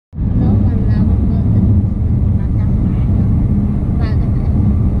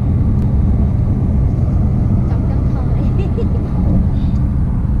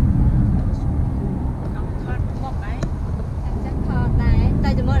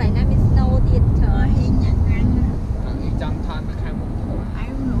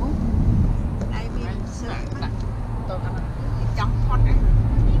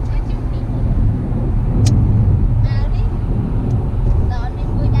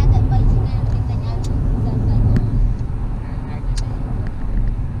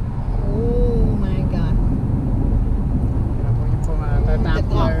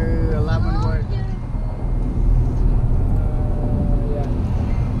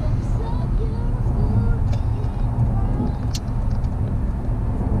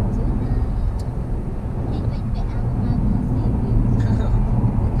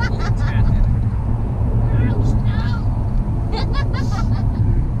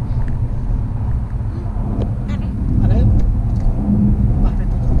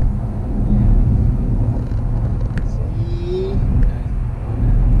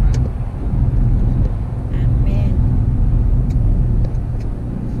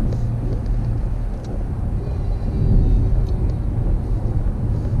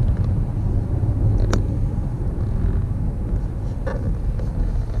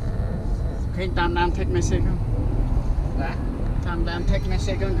Tham đam take message không? Dạ. Tham đam take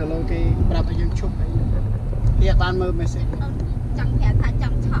message không? Cái lô cái bạp ở dương chụp ấy. Hiện ban mơ message. Chẳng thể thay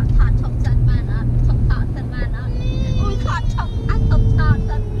chẳng thọ chọc chân mà nó thọ chân mà nó ui thọ chọc ăn thọ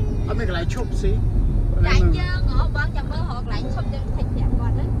chân. Ở mấy cái lại chụp xí. Lại chưa ngõ bán chẳng mơ họ lại chọc chân thành đẹp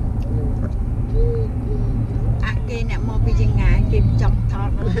còn đấy. À kia nè mua cái chân ngã kim trong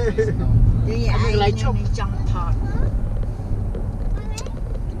thọt đó. Chứ vậy lại chụp trong thọt.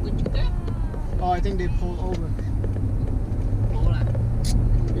 Oh, I think they pulled over.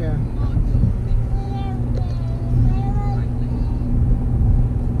 Yeah.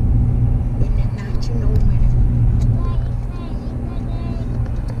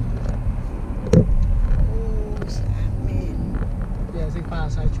 Yeah, I think pa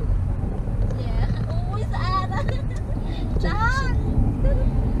sai chụp. Yeah. Ui xa đó. Đó.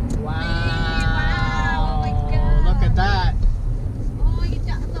 Wow. Oh my God. Look at that. Ôi cái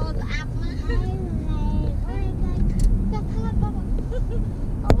chợ tôi áp mà.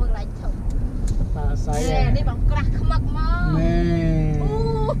 Ông lại chụp. Pa sai. Nè, đi bằng crack khmắc mà. Nè.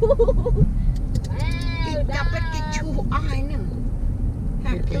 Cái cặp cái chu ai nè.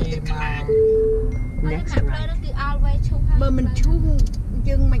 Next time. Mà mình chu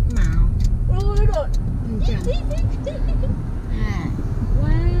chân mạch màu. Ui rồi. À. Wow,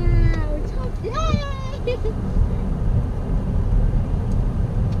 chụp yeah.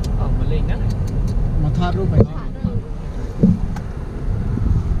 Mà lên đó này. Mà thoát luôn phải không?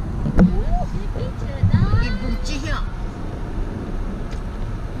 Ibu Cia.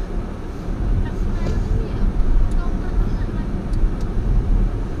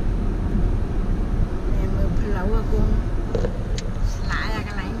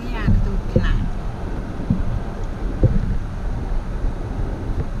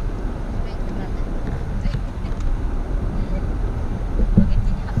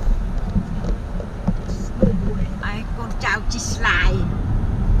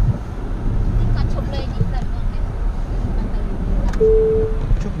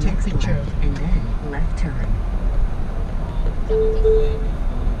 Chụp take picture. And then left turn.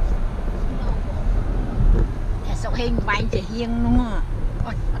 Để sọc hình bánh chỉ hiên luôn à.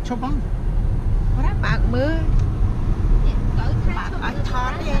 Ôi, chụp không? Có đó bạc mưa. Bạc ở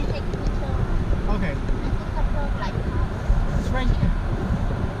thon đi. Okay. It's right here.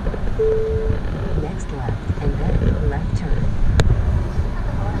 Next left and then left turn.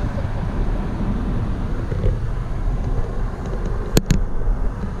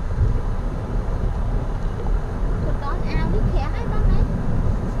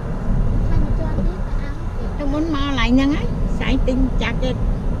 Muốn mau lại nhân ấy, sai tinh jacket.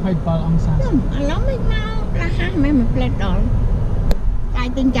 Hay bao ông sao? Không, lắm mới mau là hai mấy mình plate đó. Sai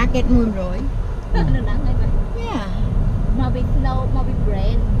tinh jacket mùi rồi. Nó nặng hay vậy? Yeah. Mà bị slow, mà bị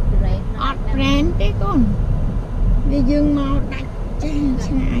brand. Hot brand đấy con. Bây giờ mau đặt trên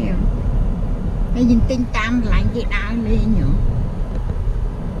ngay rồi. Bây giờ tinh tam lại cái đá lên nhở.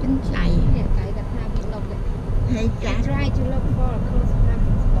 Chính chạy. Hay cá. Try to look for a close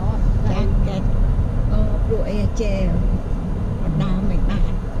parking spot. Jacket. Rồi chè. Còn đau mày bạn.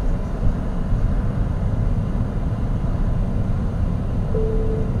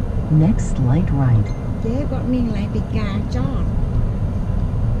 Next light right. Chế bọn mình lại bị cà chót.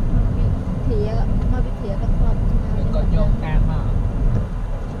 Mà bị thịa con phật. Có vô cam mà.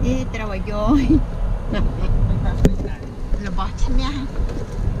 Ê, tao vào vô. Là bỏ chân nha.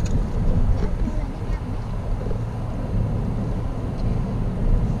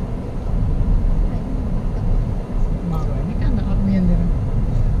 Mà vậy nó cắt được miên đi.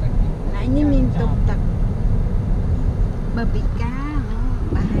 Lại như mình tục tập. Bà bị cá nó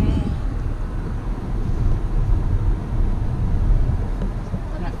bà hè.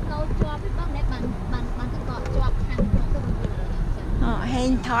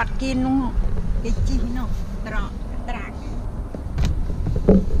 Hên thọt kia nó cái chi nó trọt trạc.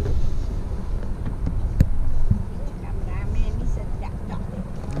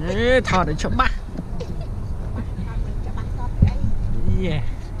 Ê, thọt để cho bác. Yeah.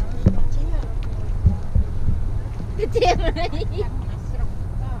 Cái chiếc này.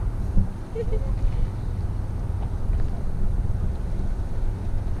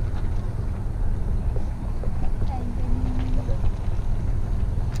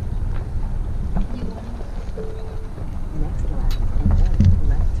 Next left and then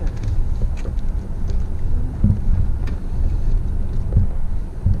left turn.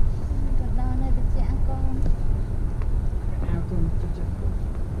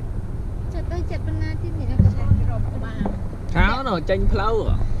 Tháo nó tranh flow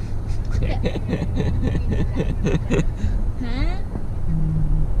à? Hả?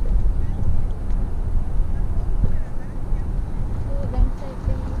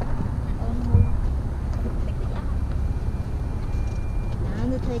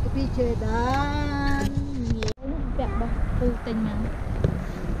 đi chơi đàn Bẹt bọc phu tình mà.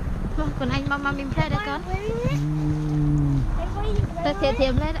 Thôi, còn anh mama mình play đấy con. Ta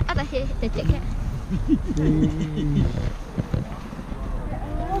thiềm lên, ta để chạy kìa.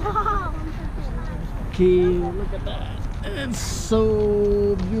 Okay, look at that. It's so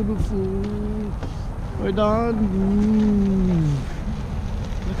beautiful. We're done.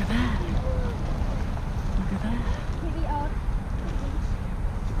 Look at that. Look at that.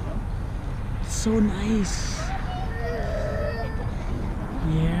 It's so nice.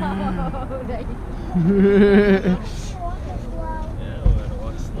 Yeah.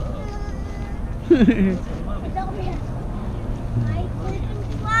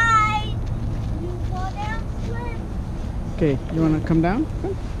 Okay, you wanna come down?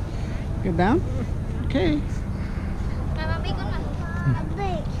 Get down? Okay.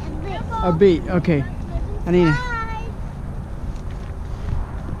 A beat, okay. Anina.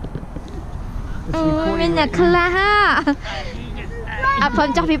 It's Ôi, recording nhạc right now. la ha. À,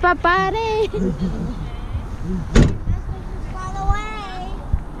 phần cho phía papa đi.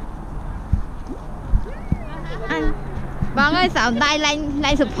 Anh, bạn ơi, sao tay lên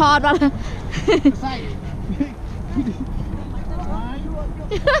support đó.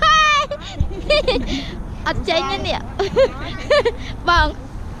 Ở trên nè. Vâng,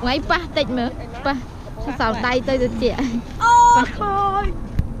 ngay pa tịch mà. Pa, sao tay tôi được chị. Ô, thôi.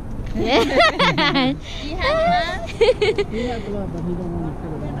 Yeah.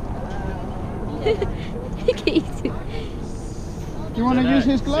 You want to use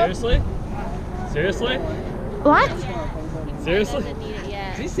his glove? Seriously? Seriously? What? Seriously?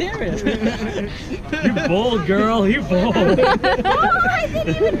 Is he serious? You bold, girl. You bold. Oh, I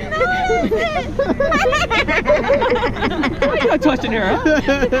didn't even know. Why are you not touching her? Huh?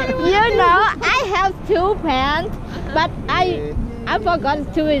 You know, I have 2 pants, but I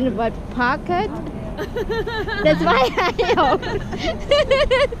forgot to in my pocket. That's why I hold.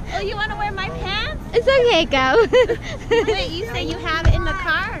 Oh, you want to wear my pants? It's okay, go. Wait, you say you have it in the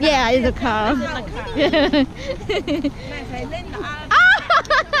car? Yeah, in the car.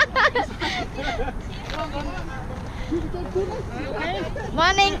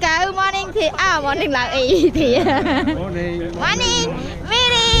 Morning, go. Morning, thì morning là ý thì. Morning. Morning,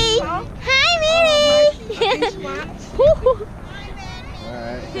 Miri. Hi, Miri.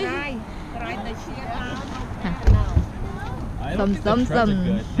 I don't think the treads are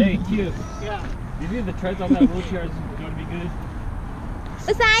good. Hey, cute. Yeah. You think the treads on that wheelchair is going to be good?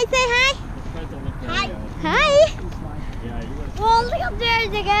 Say hi. The treads don't look very good. Hi. Yeah, you're going to... Well, look up there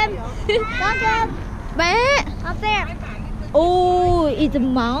again. Look up. Bé. Up there. Oh, it's a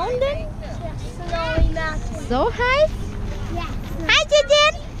mountain. So high. Hi,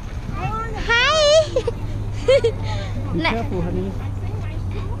 Chichen. Hi. Be careful, honey.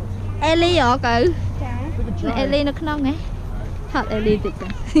 Ellie ở cự. Ellie nó không nghe. Thật Ellie tuyệt vời.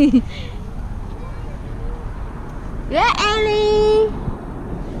 Yeah, Ellie.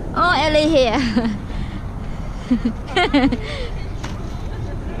 Oh, Ellie here.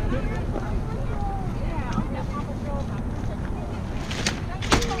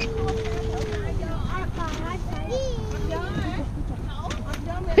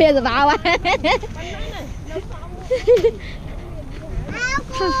 Bây giờ vào à.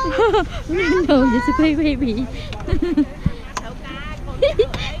 No, just a baby.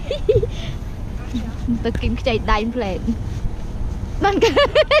 Tôi kiếm chạy đánh lên. Bạn cứ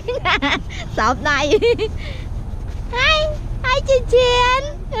sọp này. Hai Chiên Chiên.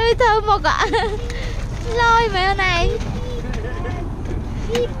 Ơi thơm một ạ. Lôi mẹ này.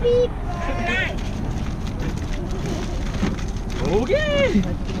 Beep beep. Okay.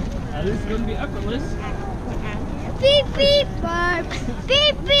 This is going to be effortless. Beep beep burp.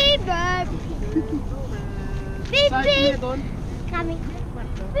 Beep beep burp. Beep beep. Coming.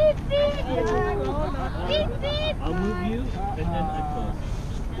 Beep beep burp. Beep beep. I'll move you and then I close.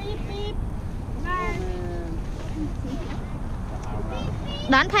 Beep beep.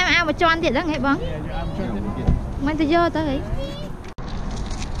 Đón time out mà cho anh thiệt đó nghe bông. Mình tự vô tới.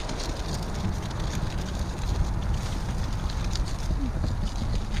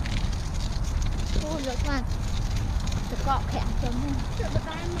 Cọ khẹn chấm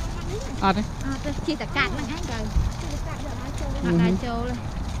Đấy. chỉ tất cả nó ngay rồi nó đại châu lên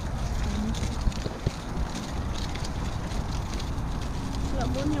Là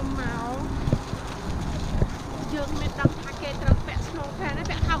muốn nhom máu. Dương mẹ đọc thà kê trật vẹn snow fan đấy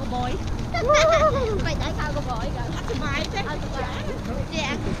vẹn thao của bói. vậy tại sao có bội rồi Ăn thoải chứ.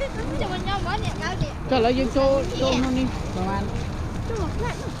 dạ cho mình nhau bó điện cao điện Cho lấy những chỗ nó đi. Bảo an. Cho một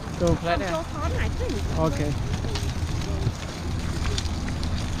flat. Chỗ flat đấy. Cho thoáng hải chứ. Okay.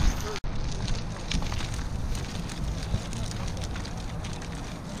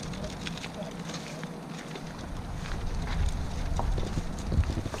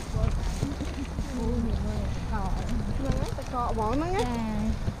 កកហ្មងហ្នឹងណា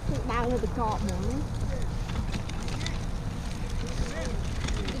ចា ដើរលើទឹកកកហ្មង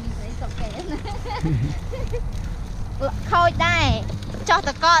ខូចដែរចោះត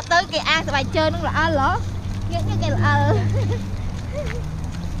កកទៅគេអាងស្បែកជើងនឹងល្អិលហ៎ងាកគេល្អិល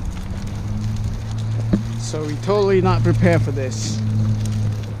So we totally not prepared for this.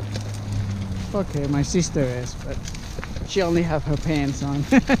 Okay, my sister is, but she only have her pants on.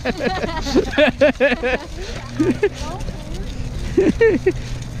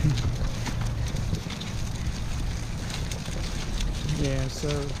 Yeah, so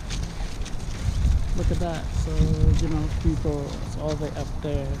look at that. So, you know, people, it's all the way up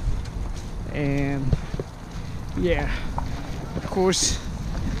there. And yeah, of course,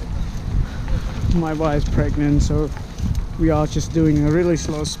 my wife's pregnant, so we are just doing a really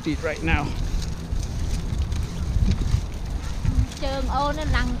slow speed right now. ជើងអូន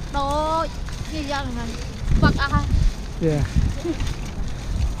ឡើងដូចជាយ៉ាងហ្នឹងបាក់អស់ Yeah.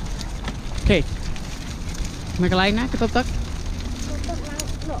 Okay. នៅកន្លែងណាក៏ទឹក ទឹកឡើង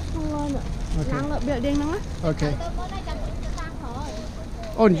លក់ក្នុងឡើងលើ building ហ្នឹងណា Okay. ទៅមកដល់ចាំទៅតាមក្រោយ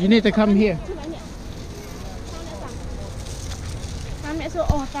Oh, you need to come here. តាមអ្នកសួរ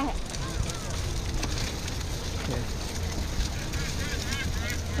អូតែ Okay.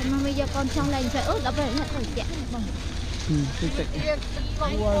 តែមកវាយកកូនចង់លេងទៅអូដល់ពេលអ្នកទៅចាក់បង Titik. ប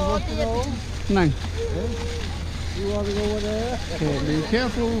ងអូទៀត Nang. You want to go over there? Okay, be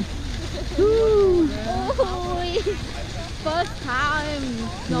careful. អូយ first time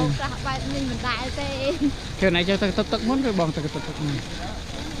នៅខ្លះបែបនេះមិនដែរទេ Okay, ណៃចូលទៅទឹកមុនឬបងទៅទឹកមុន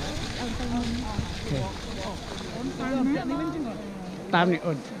Okay. តាមនេះ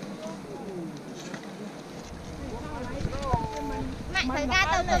អូន ម៉ាក់ត្រូវការ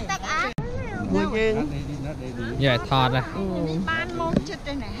ទៅទឹកអា មួយយើង Yeah, thọt à. បានមកចិត្ត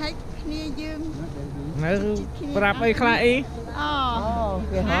ទេណាហេតុគ្នាយើង Nó rạp ấy khai ý. អូ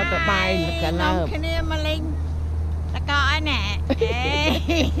គេហៅទៅបាយកណ្ដើប គ្នាមកលេងតកអីណែអេ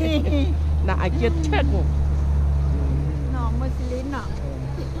ដាក់ឲ្យចិត្តឈិត ណោមួយស៊ីលីនណោ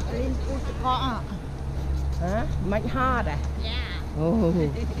លីនពូតកអ ហ៎មិនហត់ហ៎ យ៉ា អូ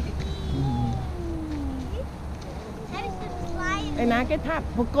ឯណាគេថា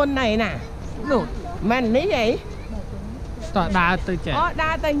ប្រគុណណៃណានោះមិននេះអី តោះដើរទៅចេះ អូ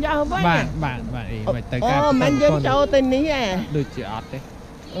ដើរទៅយកវិញ Bạn ý mày tới អូមិនយើងចូលទៅនេះហ៎ Được chị ọt đấy.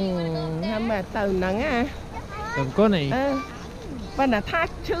 ថាមកទៅហ្នឹងហ៎ Tầm con này. ប៉ុន្តែថា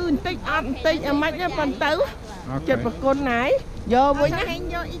ឈឺបន្តិចអត់បន្តិចអាម៉េចប៉ុន្តែទៅចិត្ត Okay. ប្រគុណណាយយកវិញណា ហេង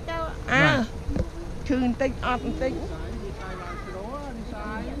យកអ៊ីទៅ អើឈឺបន្តិចអត់បន្តិច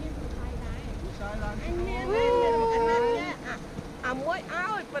អាមួយ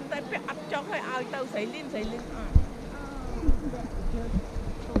ឲ្យប៉ុន្តែពាក់អត់ចុះឲ្យទៅស្រីលីនអត់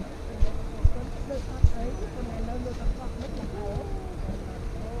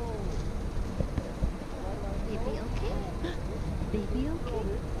baby okay baby okay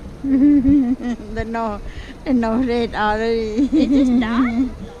the no red already it just done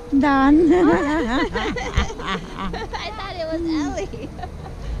done I thought it was Ellie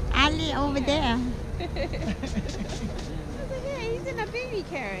Ali over there he's in a baby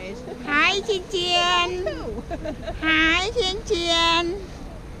carriage Hi Chiên Chiên Hi Chiên Chiên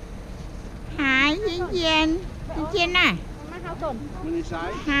Hi Chiên Chiên Chiên Chiên nè មកហៅកូន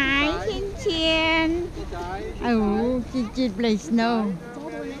Hi Chiên Chiên Oh Chiên Chiên play snow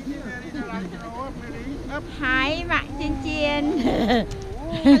Hi bạn Chiên Chiên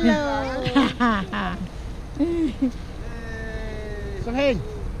Hello សុហេង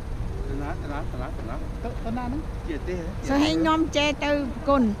ទៅណាទៅហ្នឹងជាទេ sao hay nhóm che từ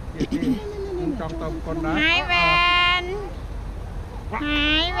con ខ្ញុំចង់ទៅកូនដែរ Hi Van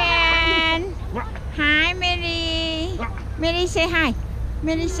Hi Van Hi Mary Mary say hi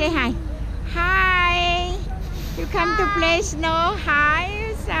Mary say hi Hi You come to play snow Hi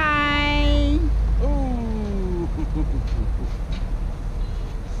Sai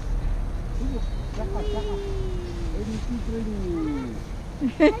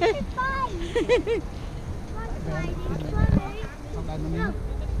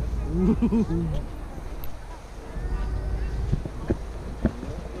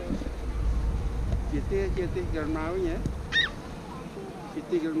Chia tiết gần máu nhé. Chia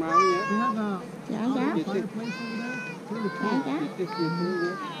tiết gần máu nhé. Dạ dạ Chia tiết. Dạ dạ Chia tiết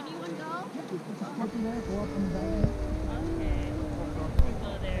nhé.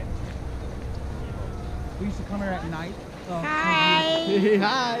 We used to come here at night. Hi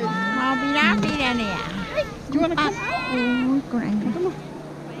Hi. Mau đi đáp đi nè nè You wanna come? Ôi con anh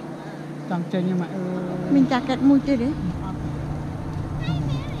Chẳng chơi nhưng mà Mình chặt cạch mùi chơi đấy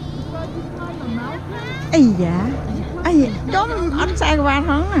Ây da ai chôm ăn sai qua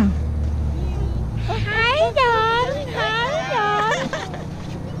không nè Hi John. Hi John.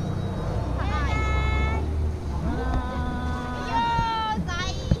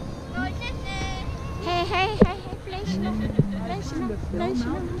 Hey, hey, hey, hey, please no. Please no. Please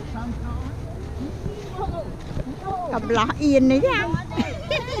no. Cầm lọ yên đấy nha.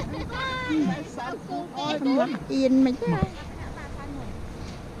 Cầm lọ yên mấy cái.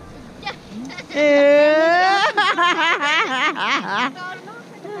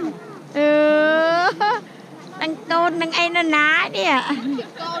 Đang tôn đang ai nó ná đi ạ.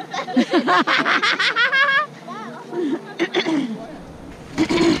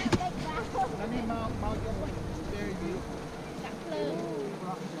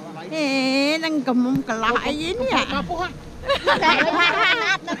 Ê, đang cầm cả loại gì nè. Ê,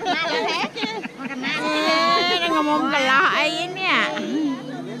 đang cầm cả loại gì nè.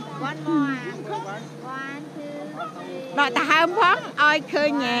 Đợi ta hâm phóng, ôi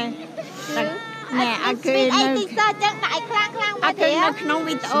khơi nè. Nè, ôi khơi nè. Ôi khơi nè, nông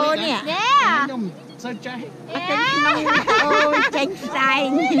video nè. Yeah. Ôi khơi nông video chanh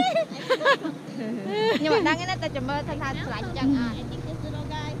xanh. Nhưng mà đang cái này ta chấm mơ thân thân lạnh chẳng à.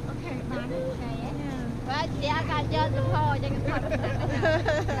 Và chị ăn cà chơi tụi thôi cho cái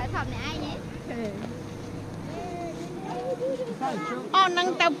thật lại thầm này ai nhé. Ô,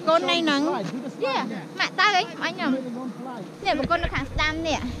 nâng tập con này nâng. Yeah, mẹ ta đấy, anh nhầm. Nè một con nó kháng stam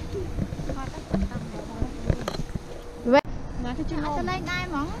nè. Nó lên đây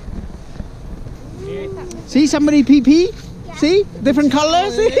món. See somebody pee pee? See? Different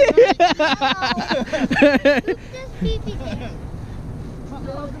colors?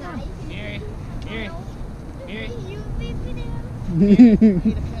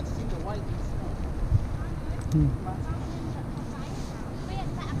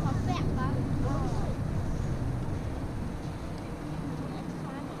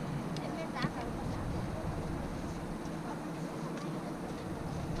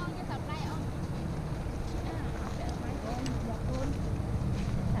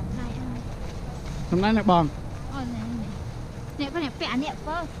 Hôm nay nè bòn. Nè con này pẹ nè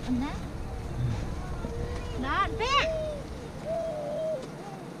phơ, anh đó. Đó, pẹ.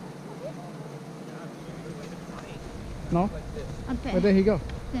 No? Anh pẹ. Where did he go?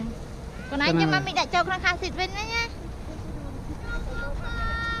 Còn anh nhưng mà mình đã cho con khang xịt bên đấy nha.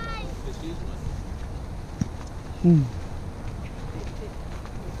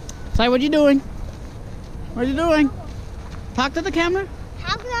 Say, what you doing? What you doing? Talk to the camera.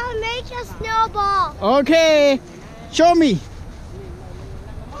 How can I make a snowball? Okay, show me.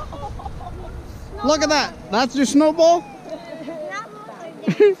 Look at that. That's your snowball.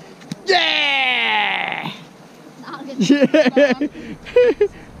 Yeah.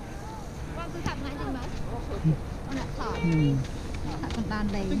 Con cứขับngay trên bờ. Con đã sỏi. Con đàn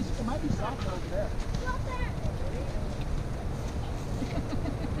đầy.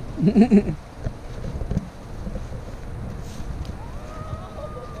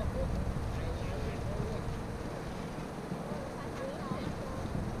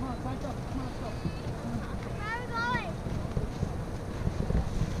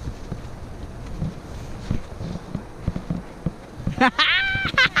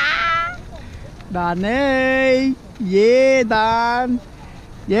 Đàn ơi, yeah đàn,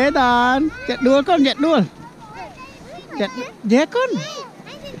 yeah đàn, chạy đua con, chạy đua, yeah con,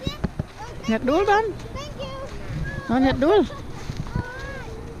 chạy đua đàn, con chạy đua,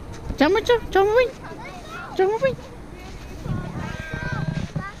 chấm cho mình, cho mình.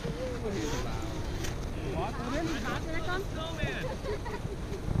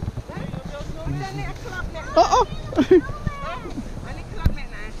 Oh.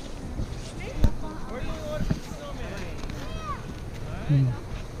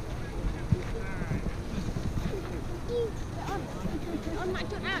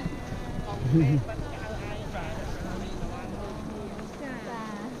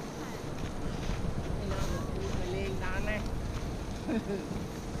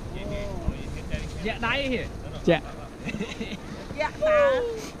 Dạ đây. Dạ. Dạ ta.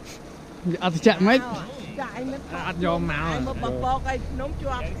 Dạ chạy mấy. Chạy mất. Ăn giòn màu. Một bọc bọc ấy nóng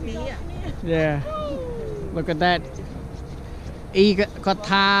chuột đi. Yeah. Look at that. Y có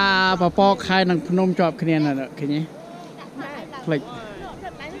tha bà bò khai năng phnom chọp kia nè nè kia nhé. Click.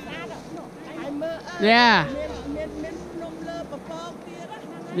 Yeah.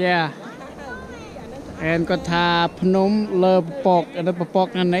 Yeah. And có tha phnom lơ bọc ở đây bọc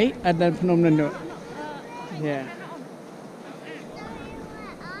anh ấy ở đây phnom nên nữa. Yeah.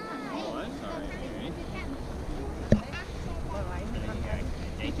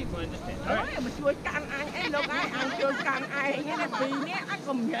 Mà chui căng ai lúc ai chui căng ai nghe là vì nè ai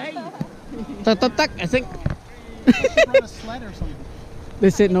cùng vậy. Tuck, I think. On a sled or something. They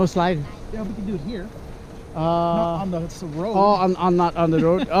said no slide. Yeah, we can do it here. Uh, Not on the road. oh, not on the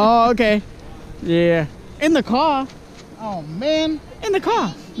road. Oh, okay. Yeah. In the car. Oh man, In the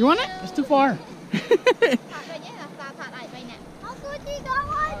car. You want it? it's too far.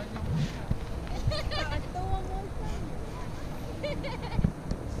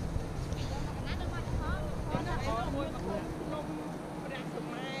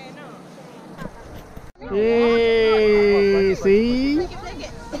 Yay! See?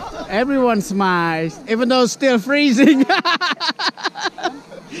 Everyone smiles, even though it's still freezing.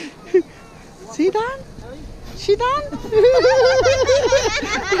 See done? She done?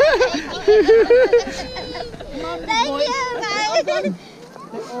 Thank you guys.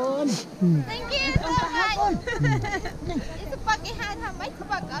 Thank you so much. It's a fucking hard time. Mấy cái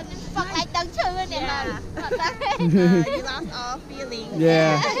bậc ở bậc lại tầng trừ nè mà. You lost all feeling.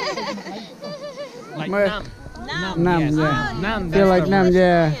 Yeah. Like My- numb. Numb, Yes. yeah. Numb. Feel like numb,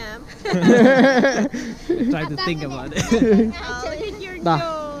 yeah. Try to think about it. Oh, look at your Da.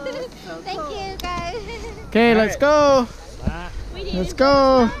 nose. Thank you guys. Okay, let's go. Let's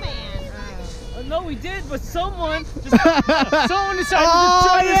go. Oh, no, we did, but someone decided Oh, to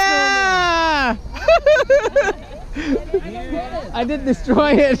destroy the yeah! I did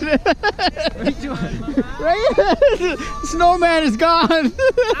destroy it. snowman. Right? Snowman is gone.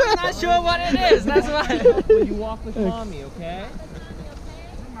 I'm not sure what it is. That's why. Will you walk with mommy, okay?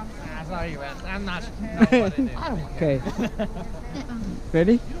 Sorry, man. I'm not sure what it is. Okay.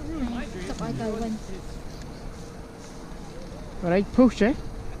 Ready? Right, push it.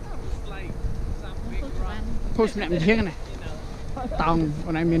 Push nè, mình chiếc này. Tòng,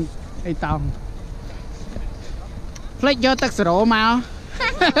 con này mình ai tòng. Flick vô tắc sổ mà.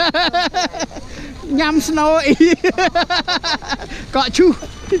 Nhắm snow ý. Cọ chu.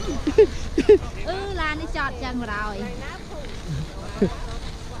 Là nó chọt chân rồi.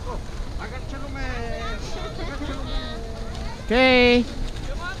 Okay.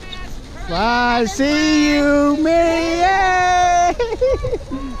 Bye. See you, Mary.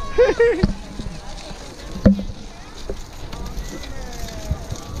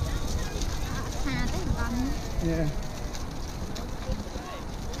 Yeah.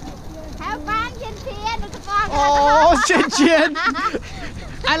 Have fun, Chin Chin. It's a fun. Oh, Chin Chin.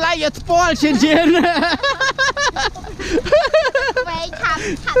 I like your spoil, Chin Chin. Về thăm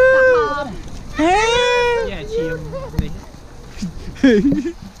thật là hòm. Yeah, chim.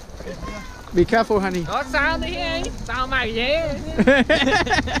 Be careful, honey. Có sao đi em? Sao mày vậy?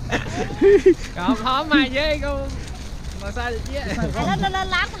 Còn hóm mày vậy không? Mà sao được chứ? Nó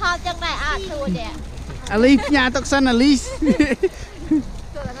lát ho chân này à thua vậy. At least, nhà tóc xanh at least.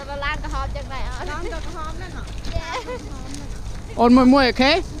 Nó lát cái ho chân này à. Nó cái hòm đó nè. On my way,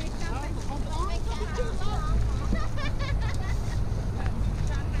 okay?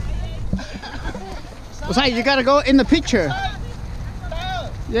 Besides, you gotta go in the picture.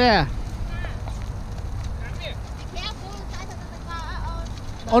 Yeah.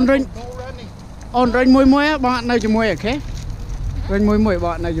 On ring. On ring mùi mùi á, bọn nơi cho mùi, okay? Ring mùi mùi,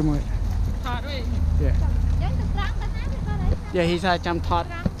 bọn nơi cho mùi. Yeah. Yeah, he's had jump thought.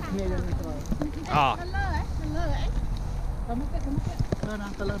 Ờ.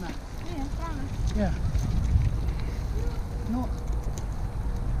 Yeah. No.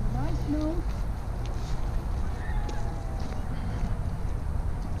 Nice, no.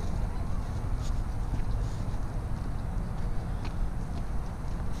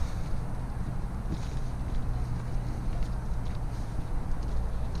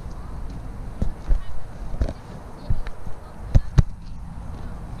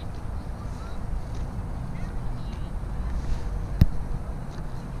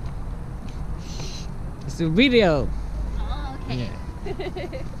 It's a video. Oh, okay.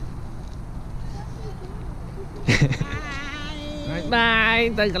 Bye bye.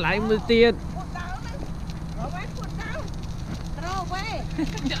 Tới gặp lại mưa tiên.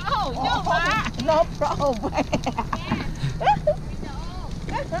 Nó pro về.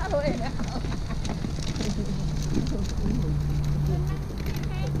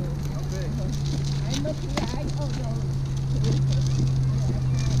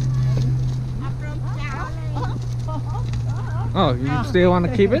 Oh, you still want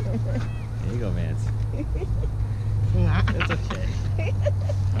to keep it? There you go, man. It's okay.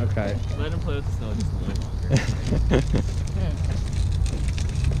 Okay. Let him play with the snow just a little longer.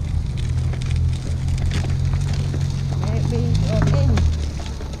 Maybe you're in.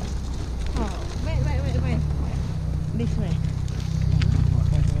 Oh, wait. This way.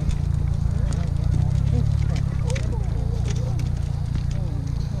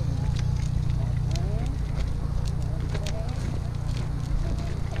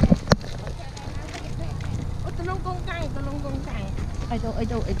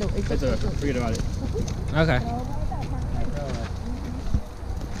 Forget about it. Okay.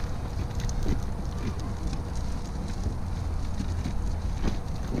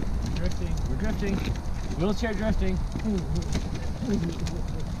 Drifting. We're drifting. Wheelchair drifting.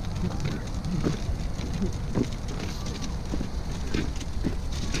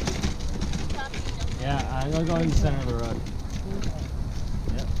 Yeah, I'm gonna go in the center of the road.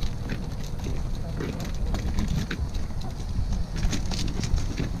 Yep.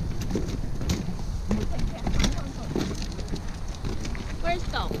 Where's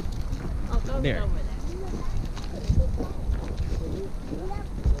Go? Oh, Go's There. over there.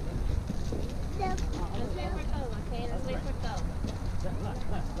 Let's wait for Go, okay? Let's wait for Go.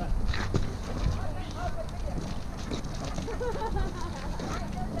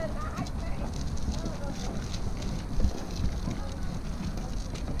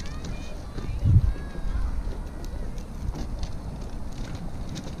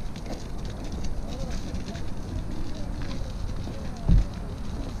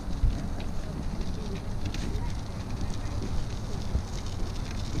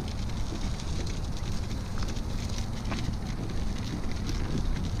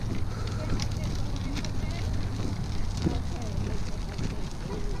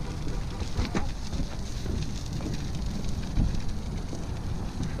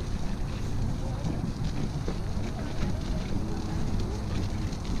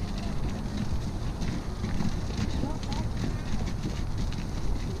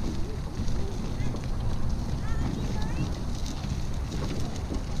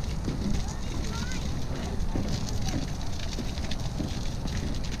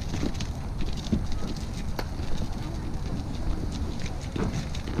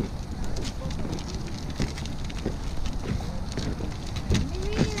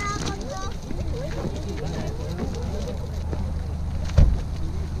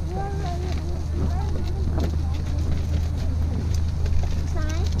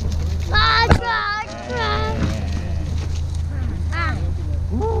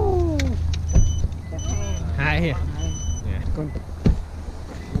 Hi here. Yeah. Con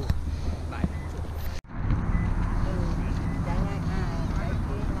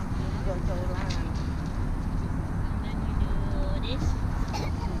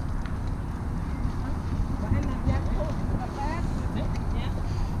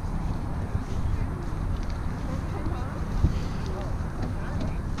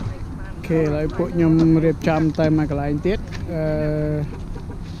Okay, ឥឡូវពួកខ្ញុំរៀបចំទៅមួយកន្លែងទៀត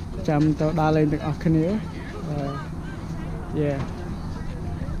ចាំទៅដល់លេងទាំងអស់គ្នា Yeah.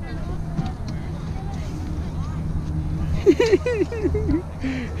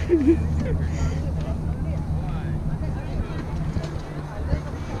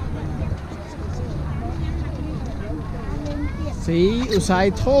 See, Usai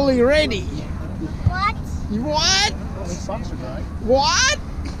totally ready. What? What? The socks are dry. What?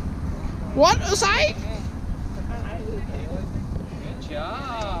 What, Usai? Good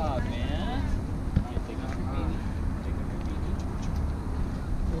job, man.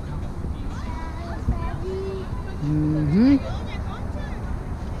 Mm-hmm.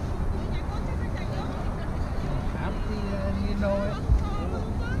 Happy and you know it.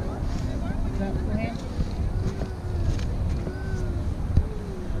 Is that plan?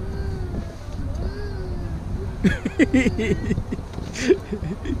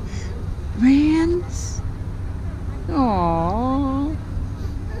 Man. Aww.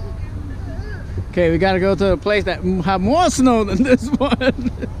 Okay, we gotta go to a place that have more snow than this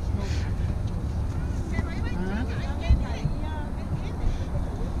one.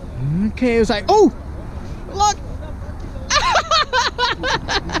 Okay, it was like, oh, look.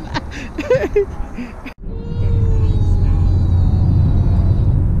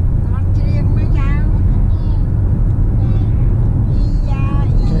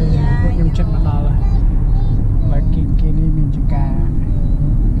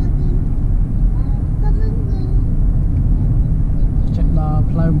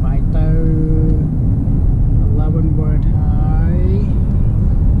 Leavenworth High.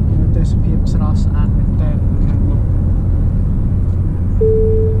 There's people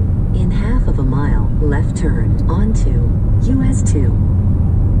In half of a mile, left turn onto US 2. Yeah,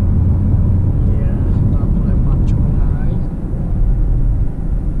 not Leavenworth High.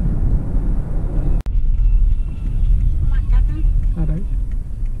 Alright.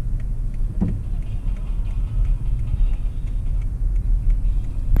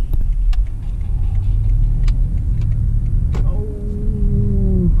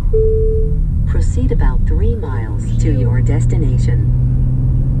 Proceed about 3 miles to your destination.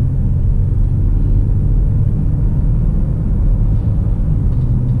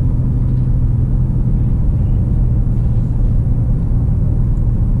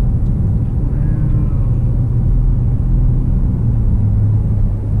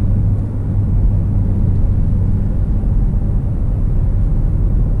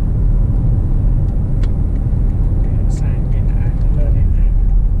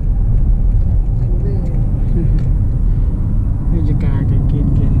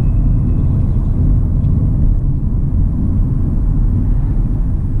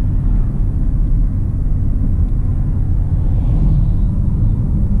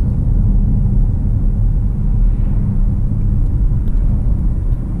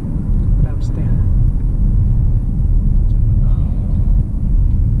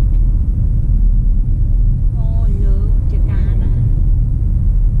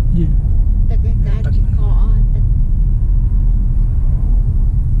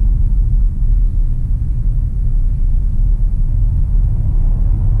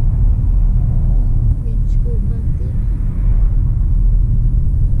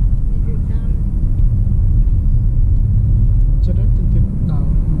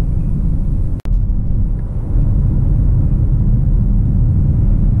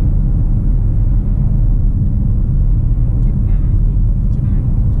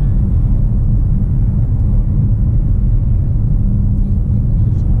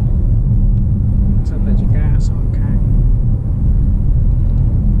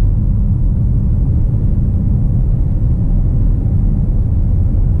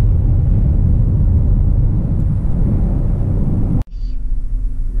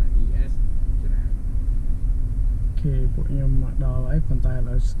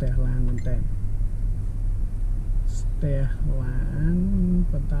 ស្ទះឡានមែនតើស្ទះឡាន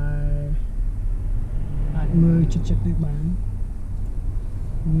ប៉ុន្តែអាចមើលចិត្តនេះបាន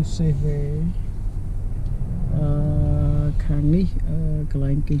នេះ safe way ខាងនេះកន្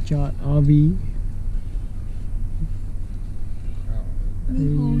លែងគេចត RV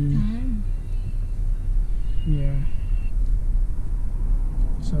នេះហូរតា Yeah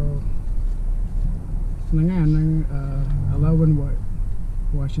so ហ្នឹងហើយហ្នឹងLeavenworth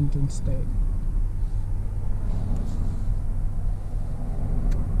Washington State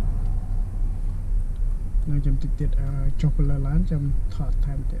នៅចាំតិចទៀតចុះទៅលើឡានចាំថត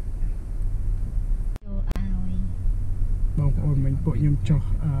ថែមទៀតបងប្អូនមិញពួកខ្ញុំចុះ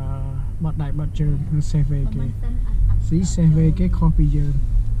បាត់ដៃបាត់ជើងនៅ safe way គេ See safe way គេខុសពីយើង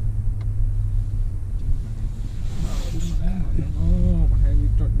អូប្រហែលវា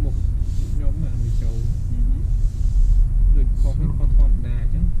ចុចមុខខ្ញុំហ្នឹងវាចូលដូចខុសពីខុសធម្មតាអ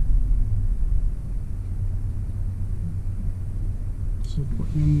ញ្ចឹងសុំពួក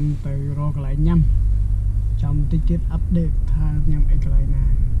ខ្ញុំទៅរកកន្លែងញ៉ាំចាំតិចទៀតអាប់ដេតថាញ៉ាំអីកន្លែងណា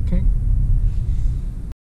អូខេ